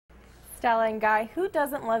Stella and Guy, who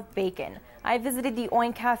doesn't love bacon? I visited the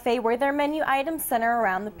Oink Cafe where their menu items center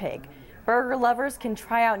around the pig. Burger lovers can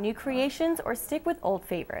try out new creations or stick with old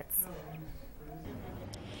favorites.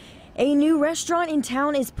 A new restaurant in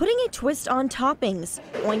town is putting a twist on toppings.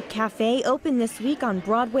 Oink Cafe opened this week on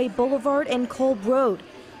Broadway Boulevard and Kolb Road.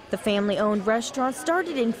 The family-owned restaurant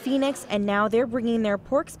started in Phoenix, and now they're bringing their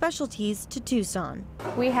pork specialties to Tucson.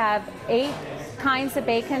 We have 8 kinds of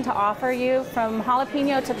bacon to offer you, from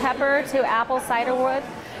jalapeno to pepper to apple cider wood.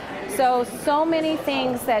 So many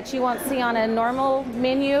things that you won't see on a normal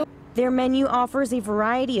menu. Their menu offers a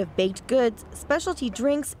variety of baked goods, specialty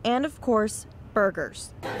drinks, and of course,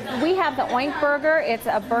 burgers. We have the Oink Burger. It's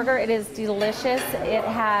a burger. It is delicious. It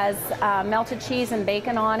has melted cheese and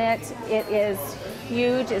bacon on it. It is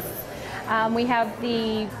huge. We have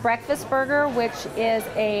the Breakfast Burger, which is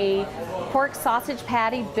a pork sausage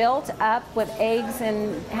patty built up with eggs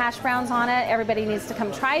and hash browns on it. Everybody needs to come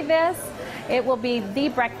try this. It will be the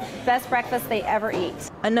best breakfast they ever eat.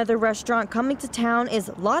 Another restaurant coming to town is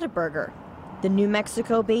Lotta Burger. The New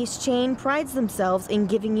Mexico-based chain prides themselves in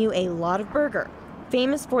giving you a lot of burger,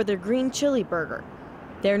 famous for their green chili burger.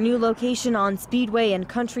 Their new location on Speedway and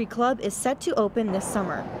Country Club is set to open this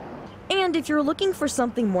summer. And if you're looking for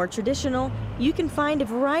something more traditional, you can find a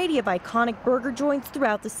variety of iconic burger joints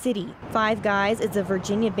throughout the city. Five Guys is a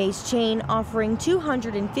Virginia-based chain offering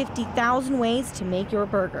 250,000 ways to make your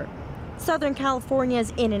burger. Southern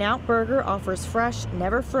California's In-N-Out Burger offers fresh,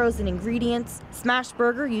 never frozen ingredients. Smash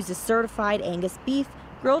Burger uses certified Angus beef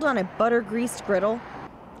grilled on a butter-greased griddle.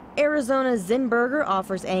 Arizona's Zen Burger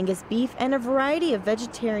offers Angus beef and a variety of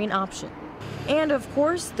vegetarian options. And of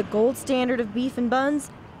course, the gold standard of beef and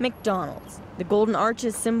buns, McDonald's. The Golden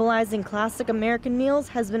Arches symbolizing classic American meals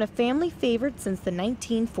has been a family favorite since the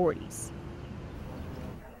 1940s.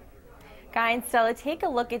 Guy and Stella, take a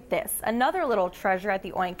look at this. Another little treasure at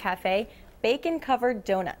the Oink Cafe, bacon-covered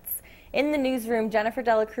donuts. In the newsroom, Jennifer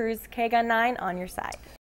Dela Cruz, KGUN-9 on your side.